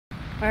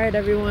Alright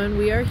everyone,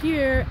 we are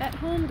here at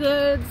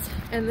Homegoods,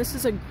 and this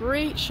is a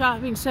great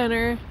shopping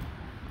center.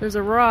 There's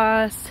a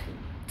Ross,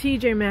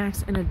 TJ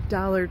Maxx, and a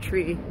Dollar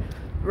Tree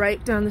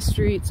right down the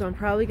street, so I'm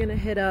probably gonna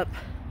hit up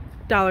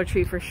Dollar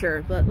Tree for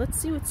sure, but let's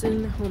see what's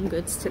in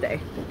Homegoods today.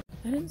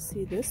 I didn't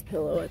see this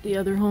pillow at the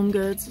other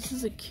Homegoods. This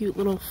is a cute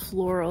little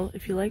floral.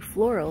 If you like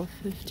floral,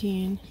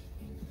 15.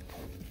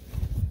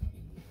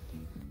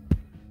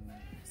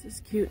 This is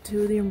cute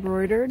too, the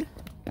embroidered.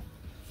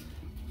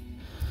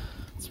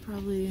 It's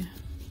probably,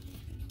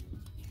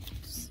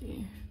 let's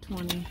see,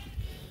 20.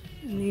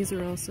 And these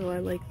are also, I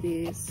like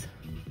these.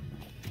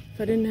 If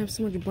I didn't have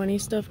so much bunny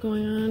stuff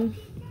going on,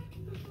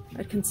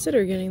 I'd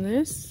consider getting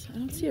this. I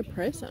don't see a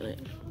price on it.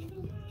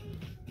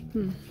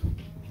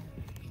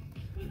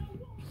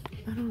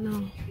 I don't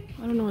know.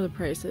 I don't know where the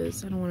price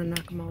is. I don't want to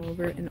knock them all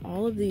over. And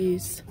all of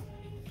these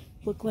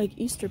look like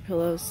Easter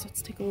pillows.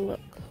 Let's take a look.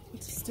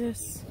 What's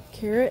this?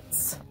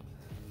 Carrots.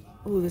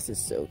 Oh, this is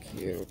so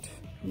cute.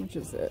 How much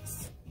is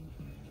this?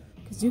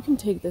 Because you can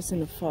take this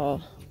into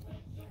fall.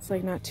 It's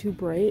like not too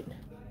bright.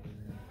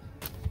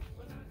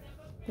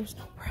 There's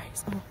no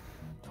price. Oh,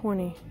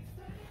 20.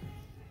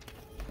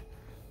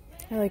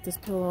 I like this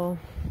pillow.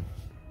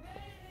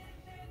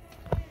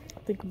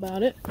 Think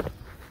about it.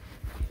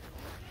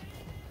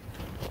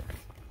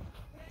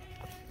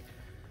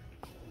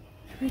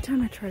 Every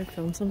time I try to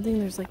film something,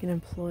 there's like an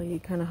employee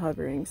kind of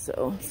hovering,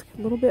 so it's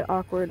a little bit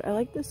awkward. I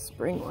like this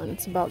spring one.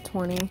 It's about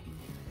 20.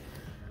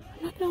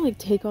 I'm not gonna like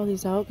take all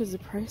these out because the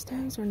price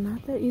tags are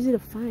not that easy to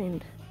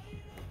find.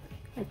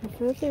 I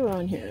prefer if they were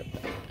on here,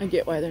 but I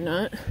get why they're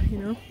not, you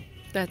know?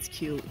 That's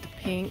cute. The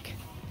pink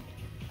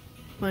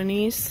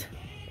bunnies.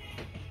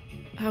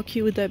 How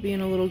cute would that be in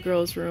a little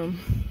girl's room?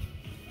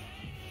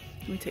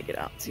 Let me take it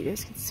out so you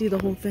guys can see the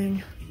whole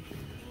thing.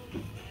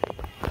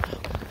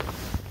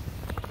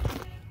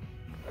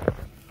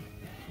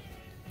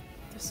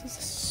 This is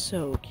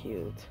so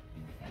cute.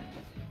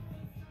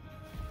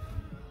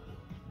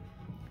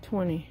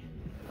 20.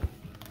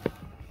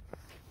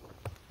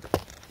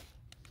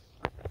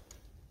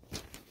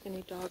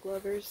 Any dog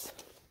lovers?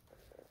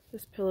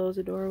 This pillow is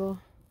adorable.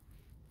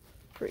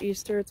 For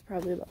Easter, it's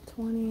probably about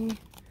 20.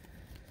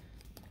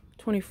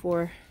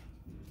 24.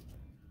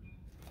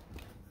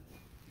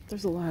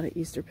 There's a lot of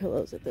Easter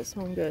pillows at this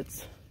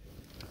Homegoods.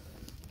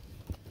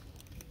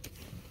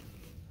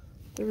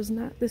 There was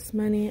not this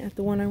many at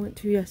the one I went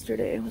to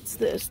yesterday. What's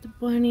this? The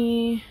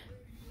bunny.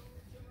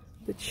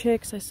 The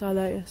chicks, I saw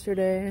that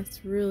yesterday.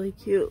 It's really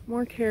cute.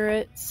 More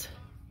carrots.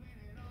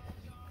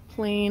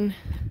 Plain.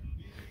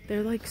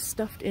 They're like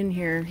stuffed in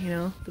here, you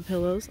know, the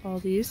pillows, all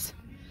these.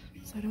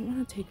 So I don't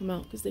want to take them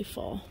out because they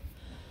fall.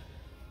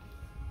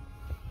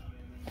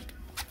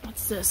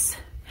 What's this?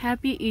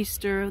 Happy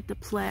Easter with the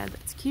plaid.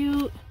 That's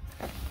cute.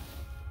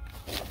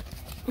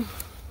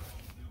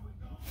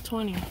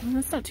 20. Well,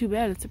 that's not too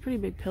bad. It's a pretty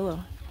big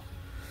pillow.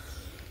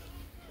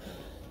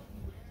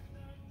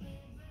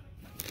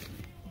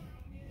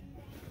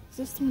 Is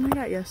this the one I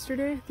got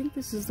yesterday? I think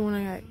this is the one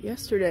I got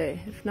yesterday.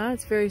 If not,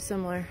 it's very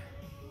similar.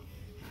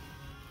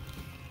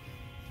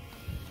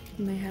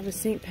 And they have a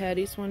St.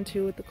 Patty's one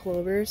too with the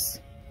clovers.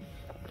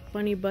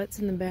 Bunny butts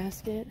in the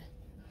basket.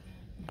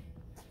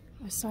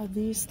 I saw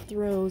these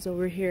throws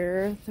over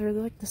here. They're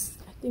like this.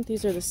 I think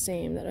these are the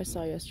same that I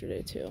saw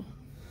yesterday too.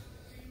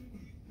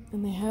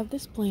 And they have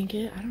this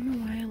blanket. I don't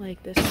know why I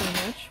like this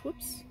so much.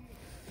 Whoops.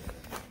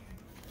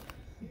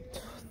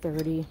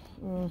 30.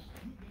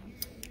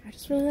 I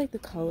just really like the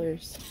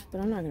colors,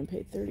 but I'm not gonna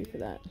pay 30 for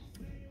that.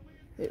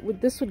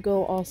 This would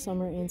go all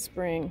summer and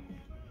spring.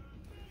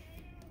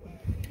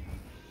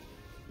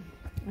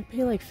 I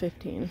pay like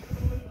 15.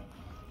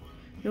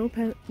 No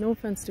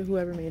offense to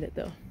whoever made it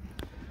though.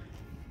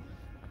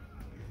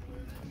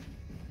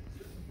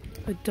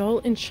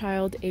 Adult and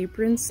child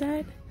apron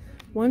set.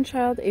 One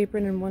child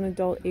apron and one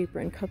adult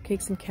apron.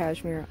 Cupcakes and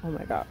cashmere. Oh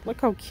my god.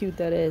 Look how cute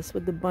that is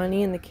with the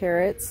bunny and the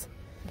carrots.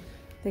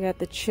 They got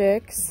the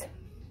chicks.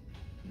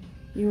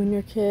 You and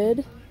your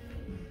kid.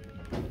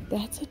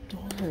 That's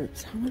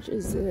adorbs. How much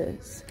is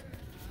this?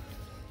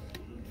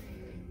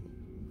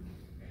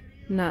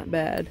 Not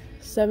bad.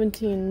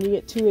 17. You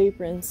get 2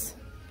 aprons.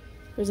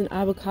 There's an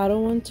avocado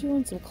one too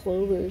and some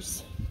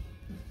clovers.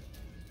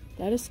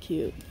 That is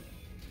cute.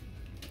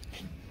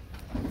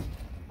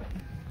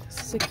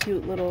 This is a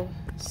cute little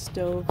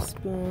stove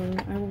spoon.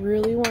 I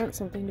really want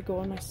something to go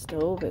on my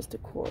stove as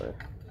decor.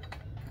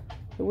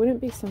 It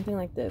wouldn't be something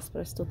like this, but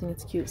I still think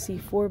it's cute. See,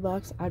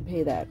 $4, I'd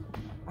pay that.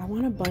 I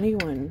want a bunny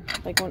one,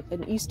 like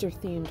an Easter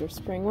themed or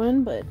spring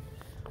one, but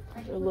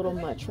they're a little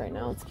much right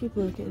now. Let's keep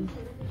looking.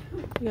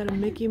 We got a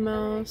Mickey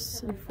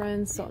Mouse and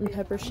Friends salt and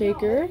pepper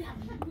shaker.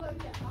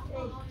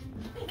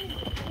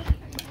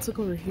 Let's look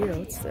over here.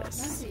 What's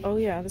this? Oh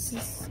yeah, is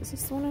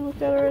this the one I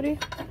looked at already?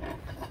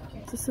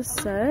 Is this a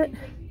set?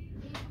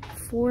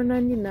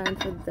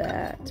 $4.99 for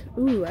that.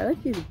 Ooh, I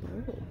like these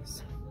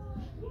bowls.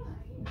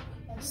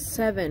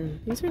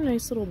 7. These are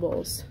nice little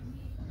bowls.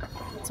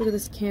 Let's look at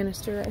this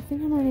canister. I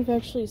think I might have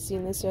actually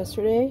seen this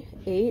yesterday.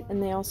 8,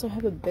 and they also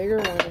have a bigger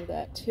one of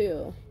that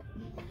too.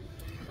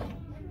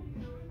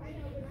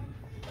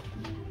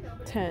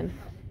 10.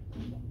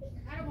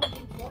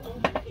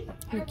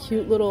 A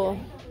cute little,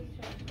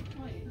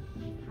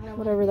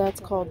 whatever that's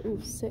called. Ooh,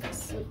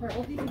 6.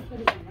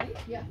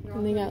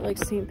 And they got like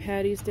St.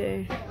 Patty's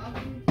Day.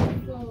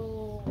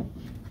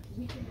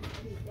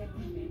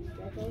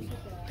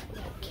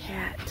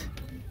 Cat.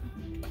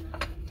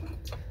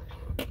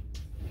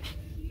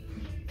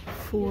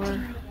 4.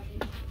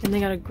 And they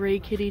got a gray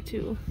kitty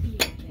too.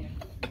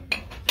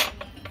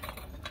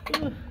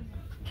 Ugh.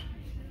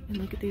 And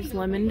look at these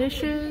lemon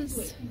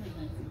dishes.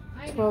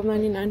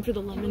 $12.99 for the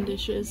lemon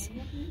dishes.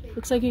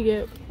 Looks like you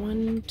get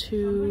 1,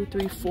 2,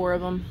 3, 4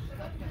 of them.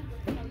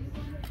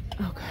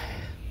 Okay,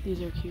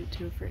 these are cute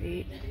too for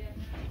 8.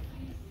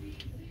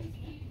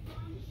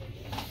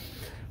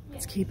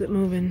 Let's keep it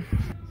moving.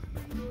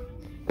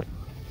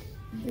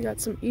 We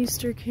got some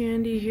Easter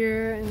candy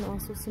here and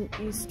also some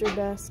Easter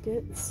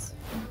baskets.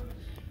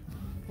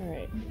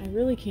 Alright, I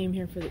really came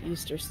here for the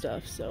Easter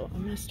stuff, so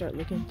I'm going to start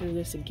looking through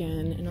this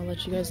again, and I'll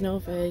let you guys know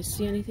if I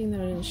see anything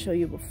that I didn't show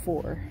you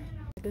before.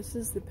 This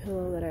is the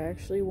pillow that I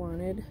actually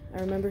wanted.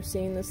 I remember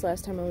seeing this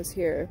last time I was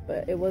here,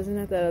 but it wasn't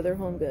at that other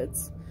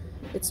Homegoods.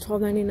 It's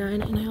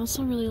 $12.99, and I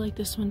also really like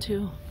this one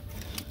too.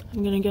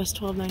 I'm going to guess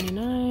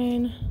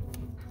 $12.99.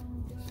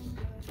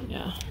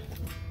 Yeah.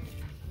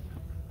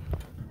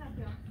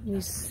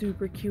 These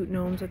super cute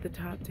gnomes at the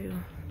top too.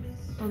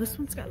 Oh, this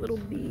one's got little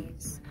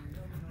bees.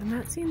 I'm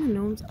not seeing the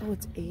gnomes. Oh,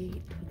 it's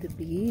 8 with the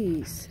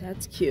bees.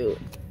 That's cute.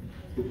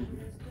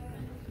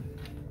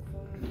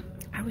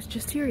 I was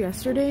just here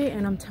yesterday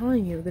and I'm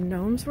telling you, the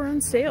gnomes were on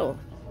sale.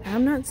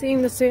 I'm not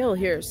seeing the sale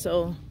here,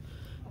 so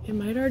it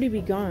might already be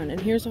gone. And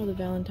here's all the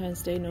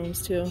Valentine's Day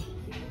gnomes too.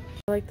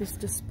 I like this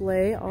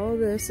display. All of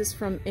this is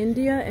from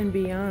India and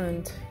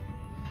beyond.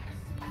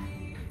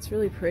 It's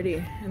really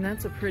pretty, and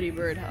that's a pretty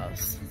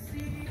birdhouse.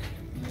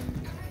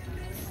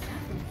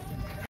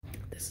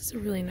 This is a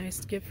really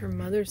nice gift for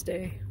Mother's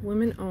Day.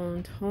 Women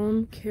owned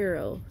Home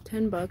Carol,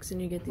 $10,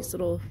 and you get these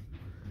little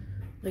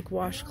like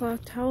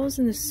washcloth towels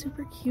and this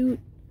super cute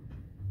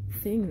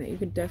thing that you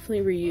could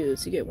definitely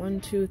reuse. You get 1,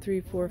 2, 3,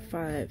 4,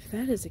 5.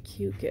 That is a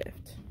cute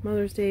gift.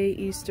 Mother's Day,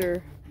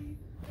 Easter.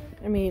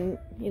 I mean,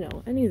 you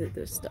know, any of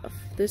this stuff.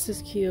 This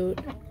is cute.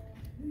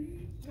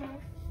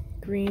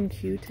 Green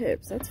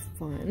Q-tips. That's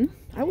fun.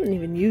 I wouldn't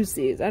even use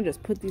these. I'd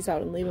just put these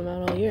out and leave them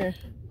out all year.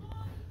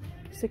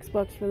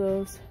 $6 for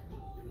those.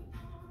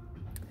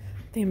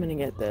 I think I'm gonna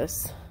get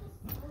this.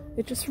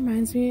 It just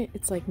reminds me,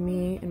 it's like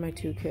me and my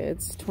 2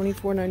 kids.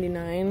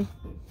 $24.99.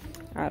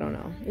 I don't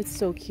know. It's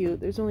so cute.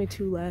 There's only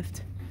 2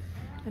 left.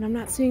 And I'm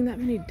not seeing that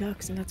many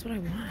ducks, and that's what I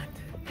want.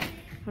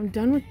 I'm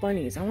done with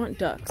bunnies. I want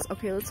ducks.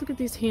 Okay, let's look at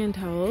these hand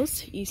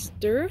towels.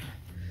 Easter.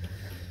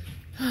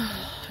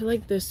 I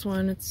like this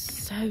one. It's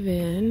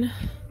 7.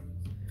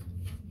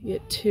 You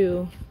get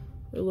 2.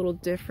 They're a little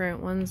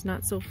different. One's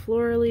not so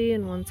florally,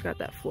 and one's got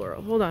that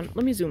floral. Hold on.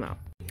 Let me zoom out.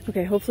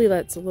 Okay, hopefully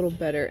that's a little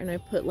better. And I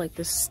put like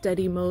the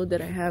steady mode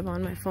that I have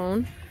on my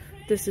phone.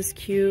 This is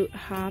cute.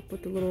 Hop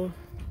with the little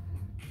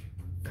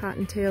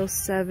cottontail.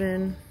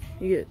 7.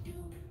 You get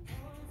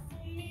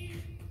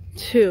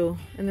 2,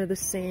 and they're the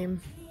same.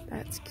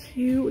 That's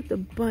cute with the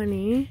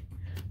bunny.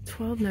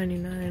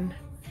 $12.99.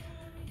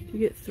 You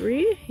get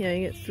 3? Yeah,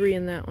 you get 3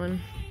 in that one.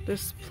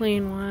 This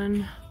plain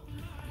one,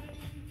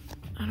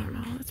 I don't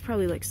know. It's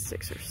probably like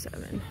 6 or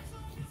 7.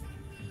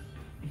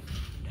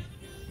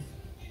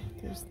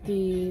 There's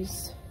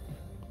these.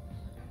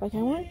 Like, I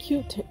want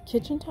cute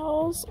kitchen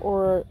towels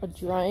or a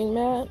drying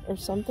mat or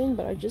something,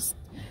 but I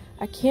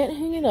can't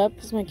hang it up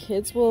because my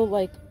kids will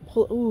like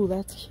pull. Ooh,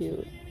 that's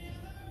cute.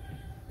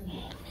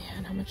 Oh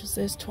man, how much is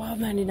this?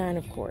 $12.99,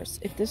 of course.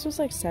 If this was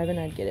like 7,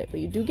 I'd get it, but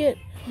you do get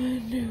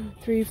 1, 2,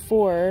 3,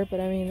 4. But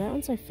I mean, that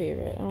one's my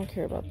favorite. I don't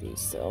care about these,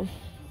 so.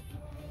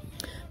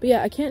 But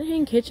yeah, I can't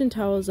hang kitchen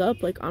towels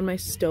up like on my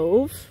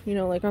stove, you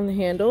know, like on the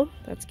handle.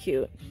 That's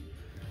cute.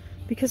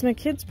 Because my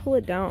kids pull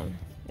it down.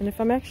 And if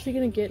I'm actually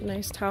gonna get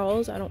nice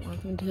towels, I don't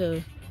want them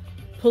to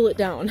pull it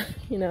down,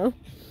 you know?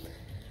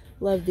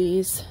 Love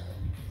these.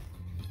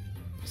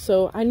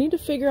 So I need to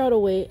figure out a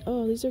way,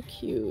 oh, these are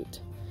cute,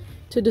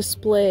 to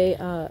display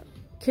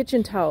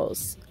kitchen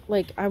towels.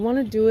 Like, I want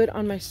to do it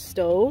on my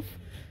stove.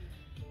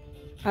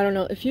 I don't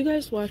know if you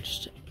guys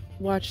watch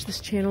this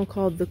channel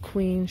called The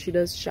Queen. She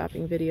does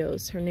shopping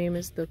videos. Her name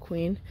is The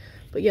Queen.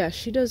 But yeah,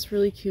 she does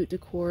really cute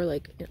decor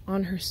like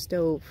on her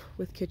stove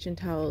with kitchen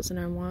towels, and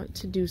I want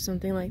to do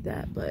something like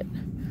that. But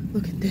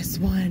look at this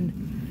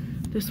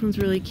one. This one's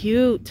really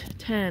cute.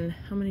 10.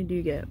 How many do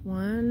you get?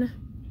 1,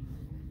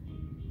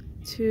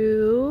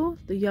 2,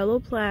 the yellow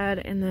plaid,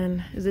 and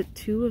then is it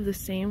 2 of the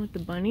same with the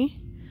bunny?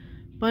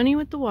 Bunny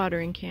with the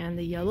watering can,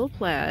 the yellow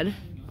plaid.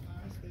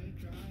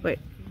 Wait,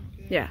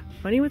 yeah,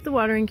 bunny with the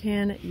watering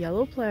can,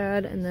 yellow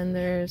plaid, and then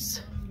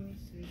there's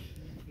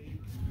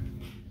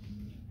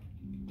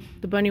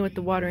the bunny with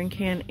the watering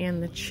can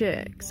and the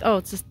chicks. Oh,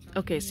 it's just,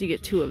 okay, so you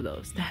get 2 of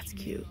those. That's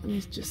cute. Let me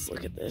just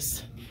look at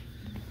this.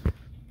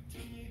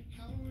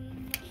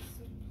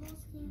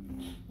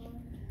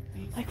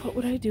 Like, what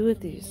would I do with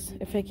these?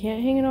 If I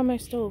can't hang it on my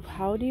stove,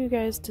 how do you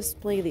guys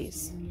display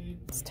these?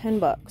 It's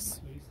 $10.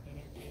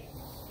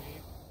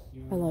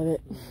 I love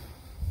it.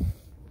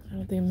 I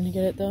don't think I'm gonna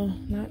get it though.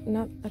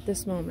 Not at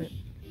this moment.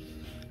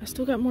 I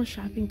still got more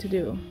shopping to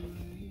do.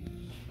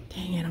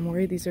 Dang it, I'm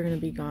worried these are gonna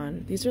be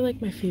gone. These are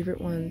like my favorite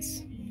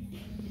ones.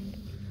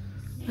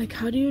 Like,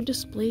 how do you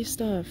display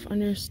stuff on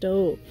your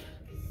stove?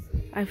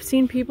 I've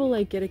seen people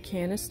like get a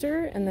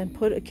canister and then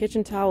put a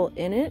kitchen towel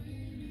in it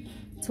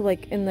to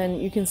like, and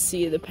then you can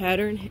see the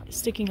pattern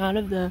sticking out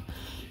of the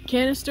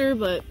canister,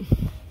 but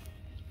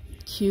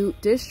cute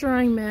dish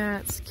drawing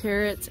mats,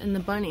 carrots, and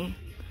the bunny.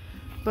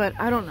 But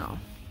I don't know.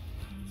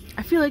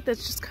 I feel like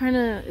that's just kind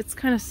of, it's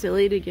kind of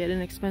silly to get an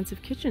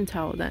expensive kitchen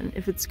towel then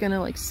if it's gonna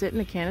like sit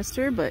in a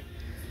canister, but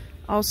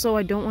also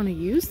I don't want to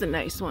use the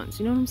nice ones,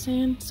 you know what I'm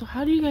saying? So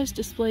how do you guys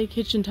display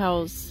kitchen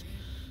towels,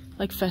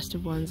 like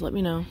festive ones? Let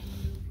me know.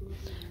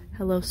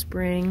 Hello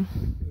Spring.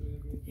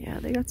 Yeah,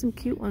 they got some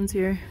cute ones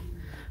here.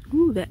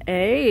 Ooh, the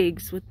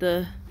eggs with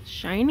the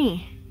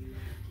shiny.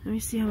 Let me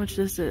see how much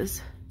this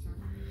is.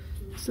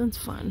 This one's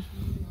fun,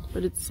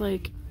 but it's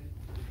like,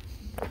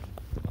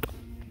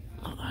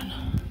 hold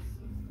on.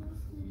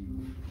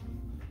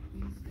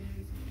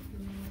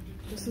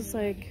 This is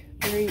like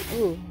very,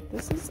 ooh,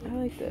 this is, I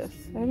like this.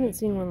 I haven't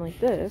seen one like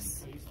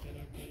this.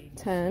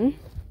 10.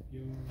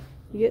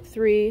 You get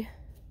 3,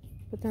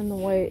 but then the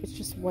white, it's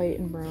just white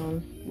and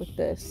brown with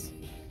this.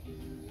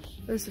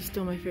 This is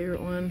still my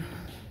favorite one.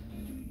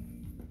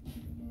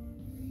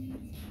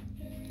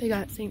 They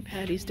got St.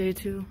 Patty's Day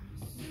too.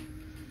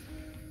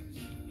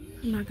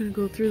 I'm not gonna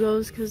go through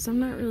those because I'm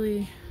not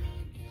really,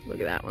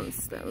 look at that one,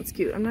 that one's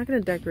cute. I'm not gonna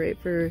decorate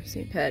for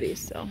St. Patty's,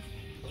 so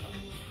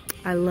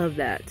I love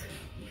that.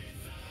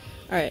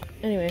 Alright,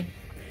 anyway,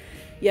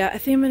 yeah, I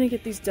think I'm gonna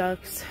get these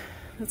ducks.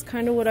 That's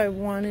kind of what I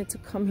wanted to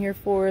come here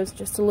for, is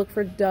just to look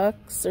for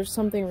ducks or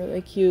something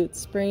really cute,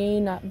 springy,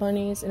 not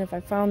bunnies, and if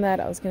I found that,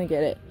 I was gonna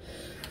get it.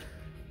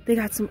 They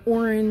got some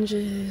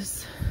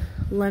oranges,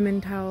 lemon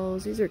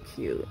towels, these are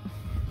cute.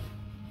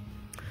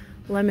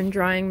 Lemon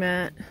drying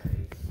mat.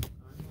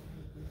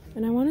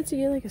 And I wanted to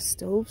get like a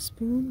stove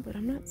spoon, but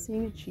I'm not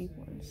seeing a cheap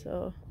one,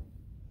 so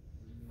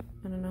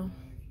I don't know.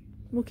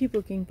 We'll keep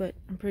looking, but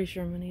I'm pretty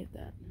sure I'm gonna get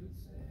that.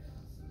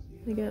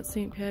 They got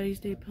St. Patty's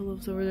Day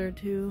pillows over there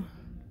too.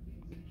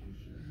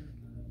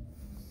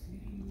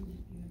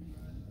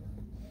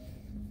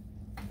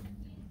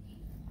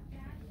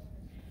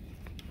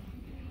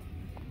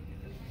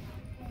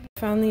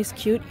 Found these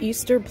cute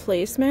Easter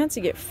placemats.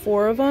 You get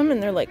 4 of them,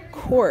 and they're like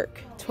cork,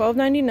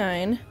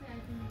 $12.99.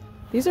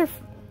 These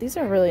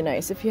are really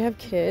nice if you have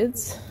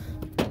kids.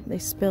 They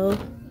spill.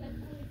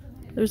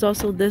 There's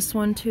also this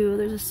one too.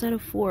 There's a set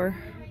of 4.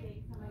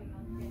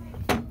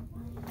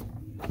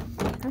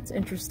 That's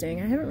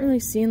interesting. I haven't really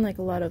seen like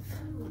a lot of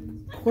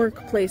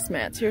cork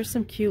placemats. Here's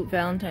some cute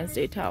Valentine's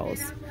Day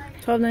towels.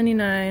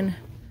 $12.99.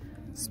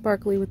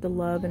 Sparkly with the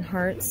love and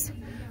hearts.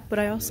 But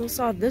I also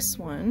saw this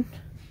one.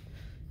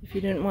 If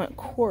you didn't want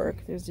cork,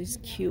 there's these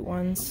cute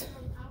ones.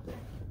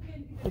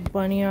 The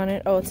bunny on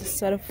it. Oh, it's a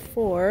set of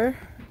 4.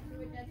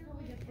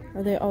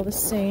 Are they all the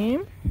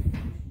same?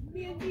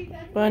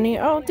 Bunny.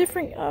 Oh,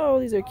 different. Oh,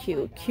 these are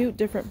cute. Cute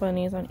different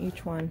bunnies on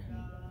each one.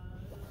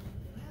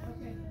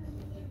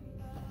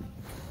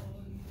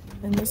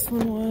 And this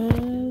one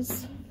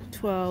was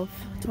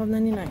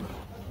 $12.99.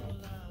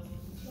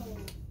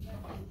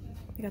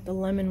 I got the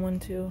lemon one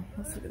too.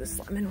 Let's look at this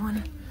lemon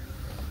one.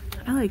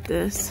 I like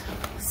this.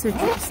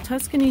 Citrus.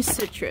 Tuscany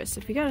citrus.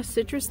 If you got a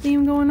citrus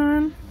theme going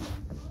on,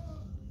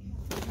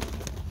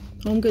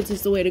 Homegoods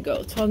is the way to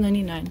go.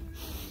 $12.99.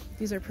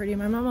 These are pretty.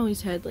 My mom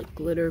always had like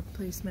glitter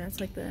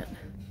placemats like that.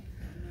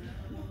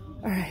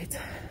 Alright.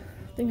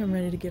 I think I'm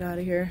ready to get out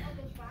of here.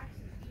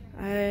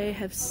 I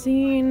have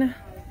seen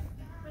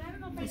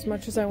as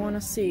much as I want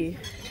to see,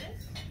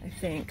 I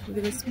think. Look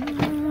at this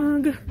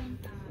mug.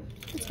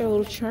 It's got a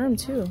little charm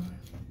too.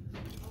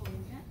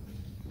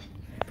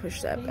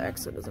 Push that back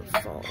so it doesn't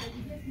fall.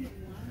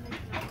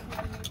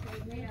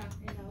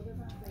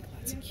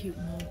 Lots of cute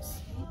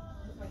mugs.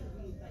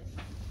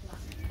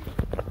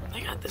 I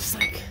got this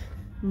like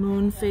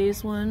moon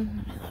phase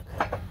one.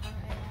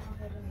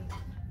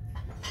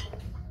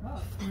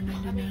 Let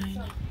me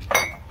look.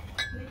 $4.99.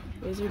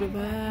 Wizard of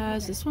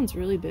Oz. This one's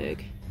really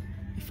big.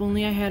 If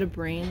only I had a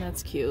brain.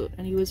 That's cute.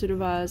 Any Wizard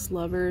of Oz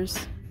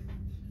lovers,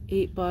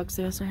 $8.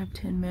 They also have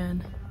Tin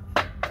Man.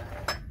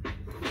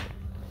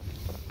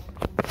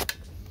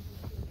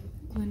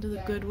 Glinda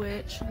the Good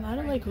Witch. A lot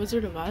of like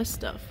Wizard of Oz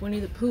stuff. Winnie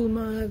the Pooh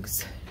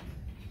mugs.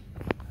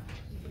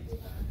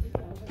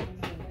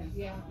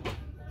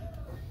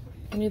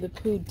 Winnie the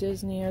Pooh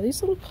Disney. Are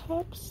these little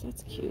cups?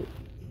 That's cute.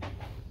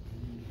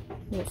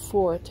 We have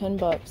 4,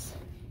 $10.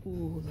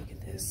 Ooh, look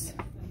at this.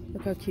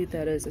 Look how cute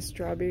that is. A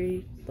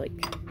strawberry like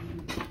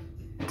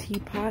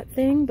teapot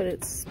thing, but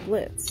it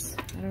splits.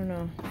 I don't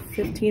know.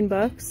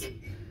 $15.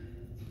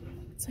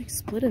 It's like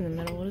split in the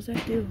middle. What does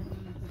that do?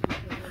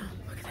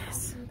 Look at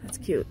this. That's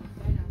cute.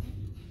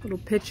 Little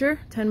pitcher,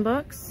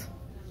 $10.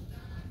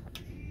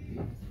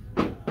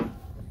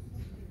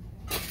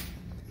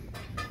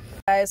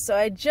 Guys, so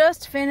I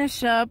just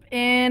finished up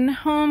in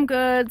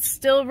Homegoods.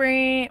 Still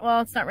rain.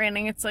 Well, it's not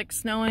raining. It's like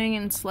snowing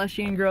and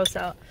slushy and gross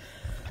out.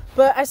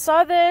 But I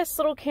saw this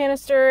little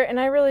canister and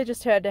I really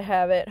just had to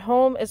have it.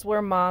 Home is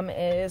where mom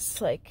is.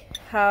 Like,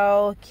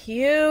 how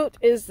cute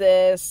is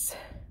this?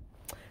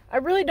 I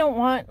really don't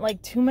want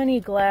like too many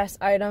glass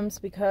items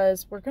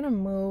because we're gonna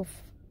move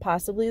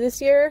possibly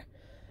this year,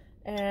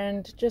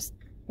 and just,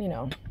 you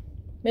know,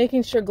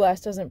 making sure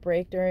glass doesn't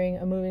break during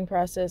a moving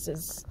process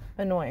is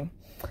annoying.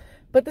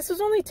 But this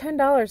was only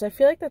 $10. I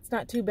feel like that's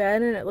not too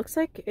bad, and it looks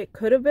like it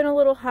could have been a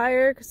little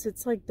higher because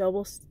it's like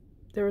double.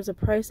 There was a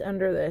price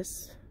under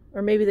this,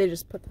 or maybe they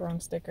just put the wrong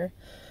sticker.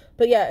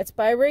 But yeah, it's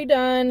by Ray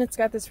Dunn. It's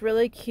got this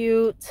really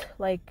cute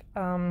like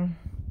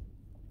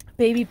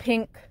baby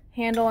pink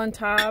handle on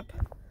top.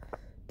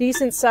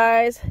 Decent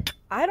size.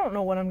 I don't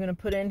know what I'm gonna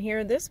put in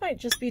here. This might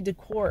just be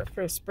decor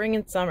for spring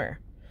and summer.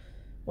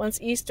 Once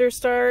Easter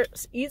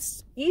starts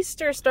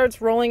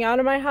rolling out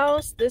of my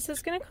house, this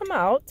is gonna come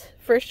out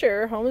for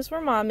sure. Home is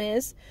where mom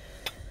is.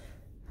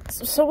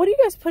 So what do you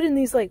guys put in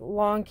these like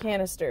long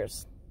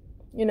canisters?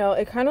 You know,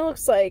 it kind of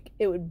looks like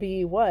it would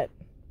be what?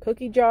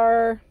 Cookie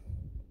jar,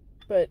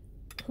 but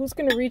who's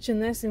gonna reach in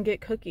this and get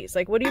cookies?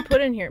 Like, what do you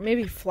put in here?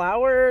 Maybe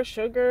flour,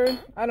 sugar?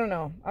 I don't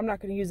know. I'm not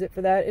gonna use it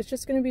for that. It's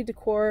just gonna be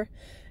decor.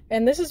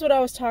 And this is what I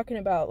was talking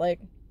about. Like,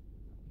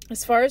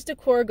 as far as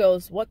decor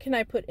goes, what can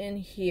I put in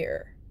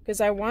here?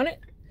 Because I want it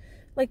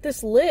like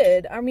this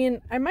lid. I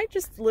mean, I might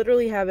just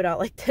literally have it out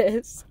like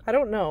this. I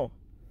don't know.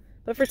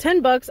 But for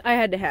 10 bucks, I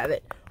had to have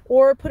it.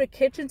 Or put a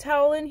kitchen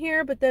towel in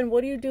here, but then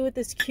what do you do with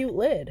this cute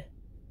lid?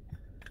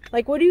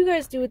 Like, what do you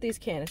guys do with these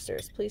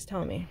canisters? Please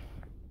tell me.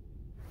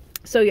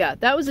 So yeah,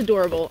 that was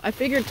adorable. I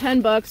figured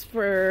 10 bucks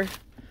for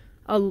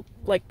a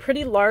like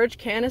pretty large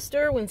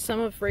canister when some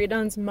of Ray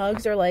Dunn's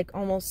mugs are like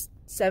almost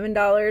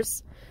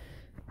 $7.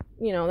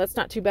 You know, that's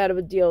not too bad of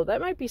a deal.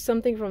 That might be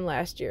something from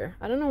last year.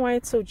 I don't know why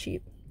it's so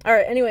cheap. All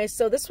right, anyway,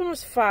 so this one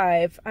was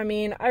 $5. I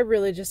mean, I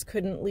really just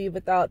couldn't leave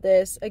without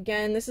this.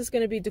 Again, this is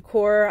going to be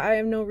decor. I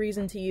have no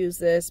reason to use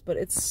this, but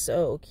it's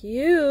so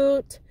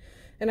cute.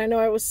 And I know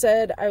I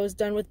said I was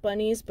done with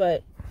bunnies,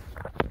 but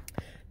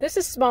this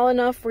is small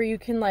enough where you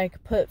can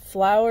like put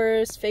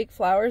flowers, fake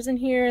flowers in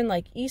here, and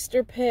like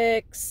Easter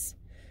picks.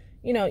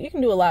 You know, you can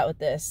do a lot with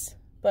this.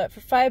 But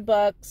for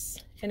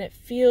 $5, and it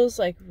feels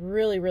like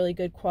really, really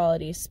good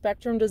quality.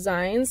 Spectrum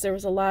Designs. There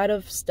was a lot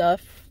of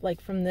stuff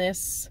like from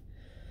this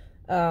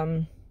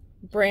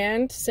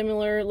brand,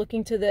 similar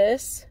looking to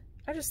this.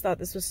 I just thought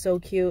this was so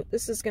cute.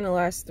 This is going to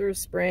last through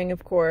spring,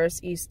 of course,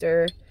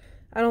 Easter.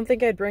 I don't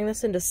think I'd bring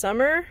this into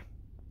summer.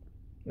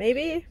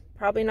 Maybe,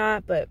 probably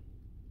not, but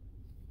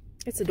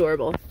it's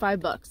adorable.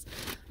 $5.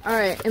 All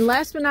right, and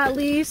last but not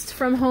least,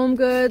 from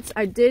Homegoods,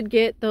 I did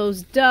get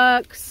those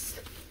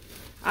ducks.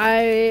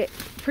 I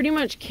pretty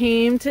much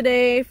came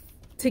today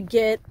to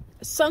get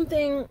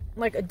something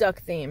like a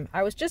duck theme.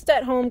 I was just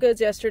at Homegoods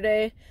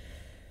yesterday.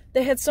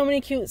 They had so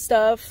many cute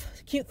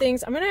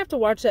things. I'm gonna have to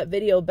watch that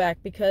video back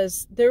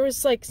because there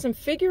was like some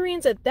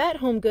figurines at that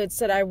Homegoods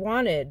that I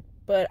wanted,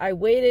 but I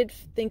waited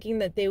thinking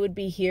that they would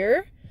be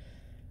here.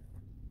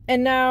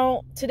 And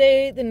now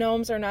today the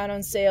gnomes are not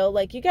on sale.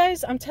 Like, you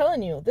guys, I'm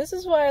telling you, this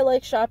is why I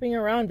like shopping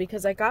around,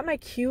 because I got my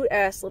cute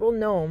ass little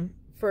gnome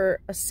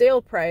for a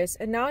sale price,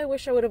 and now I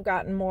wish I would have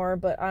gotten more,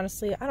 but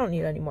honestly, I don't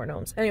need any more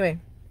gnomes. Anyway,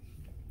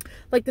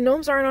 like, the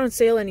gnomes aren't on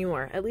sale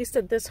anymore, at least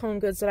at this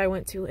Homegoods that I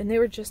went to, and they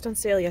were just on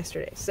sale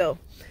yesterday. So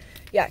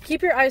yeah,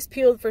 keep your eyes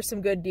peeled for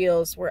some good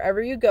deals wherever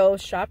you go.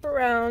 Shop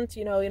around.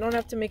 You know, you don't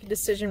have to make a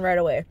decision right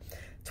away.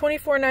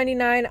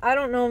 $24.99. I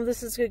don't know if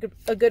this is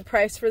a good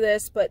price for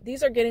this, but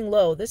these are getting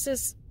low.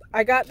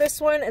 I got this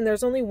one and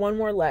there's only one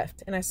more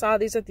left, and I saw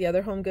these at the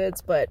other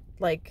Homegoods, but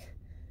like,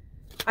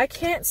 I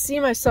can't see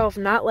myself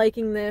not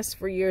liking this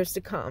for years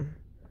to come.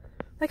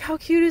 Like, how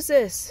cute is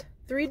this?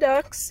 3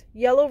 ducks,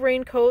 yellow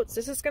raincoats.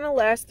 This is going to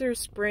last through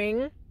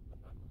spring.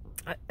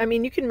 I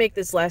mean, you can make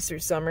this last through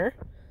summer.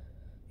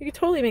 You could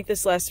totally make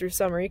this last through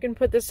summer. You can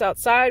put this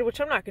outside, which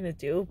I'm not going to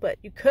do, but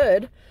you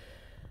could.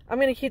 I'm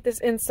going to keep this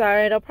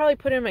inside. I'll probably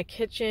put it in my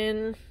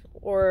kitchen,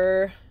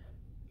 or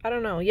I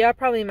don't know. Yeah,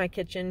 probably in my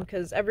kitchen,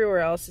 because everywhere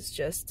else is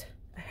just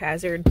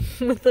hazard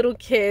with little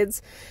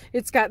kids.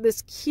 It's got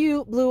this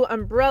cute blue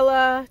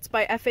umbrella. It's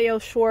by FAO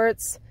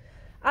Schwartz.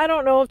 I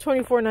don't know if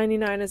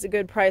 $24.99 is a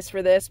good price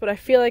for this, but I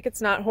feel like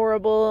it's not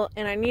horrible,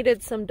 and I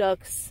needed some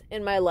ducks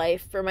in my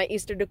life for my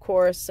Easter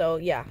decor, so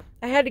yeah,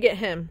 I had to get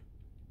him.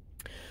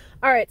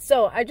 Alright,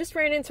 so I just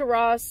ran into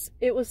Ross.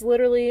 It was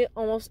literally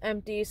almost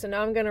empty, so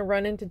now I'm gonna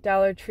run into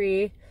Dollar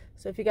Tree.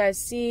 So if you guys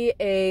see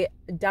a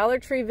Dollar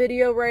Tree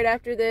video right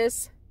after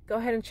this, go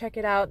ahead and check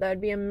it out. That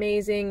would be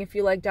amazing if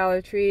you like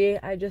Dollar Tree.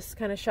 I just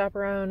kind of shop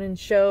around and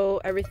show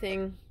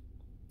everything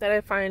that I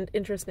find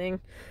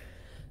interesting.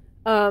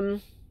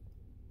 But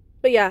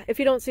yeah, if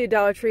you don't see a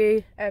Dollar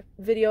Tree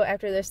video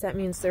after this, that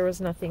means there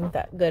was nothing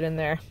that good in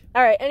there.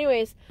 Alright,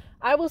 anyways,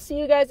 I will see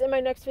you guys in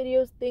my next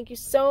videos. Thank you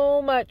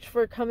so much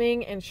for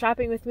coming and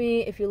shopping with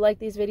me. If you like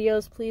these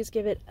videos, please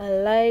give it a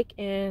like.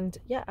 And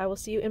yeah, I will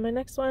see you in my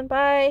next one.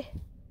 Bye!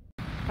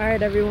 All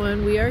right,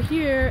 everyone, we are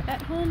here at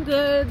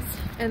Homegoods,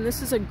 and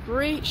this is a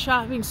great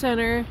shopping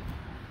center.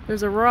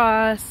 There's a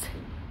Ross,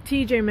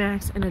 TJ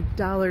Maxx, and a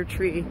Dollar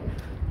Tree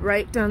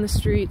right down the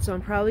street, so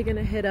I'm probably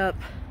gonna hit up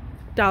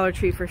Dollar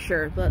Tree for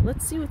sure, but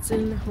let's see what's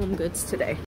in Homegoods today.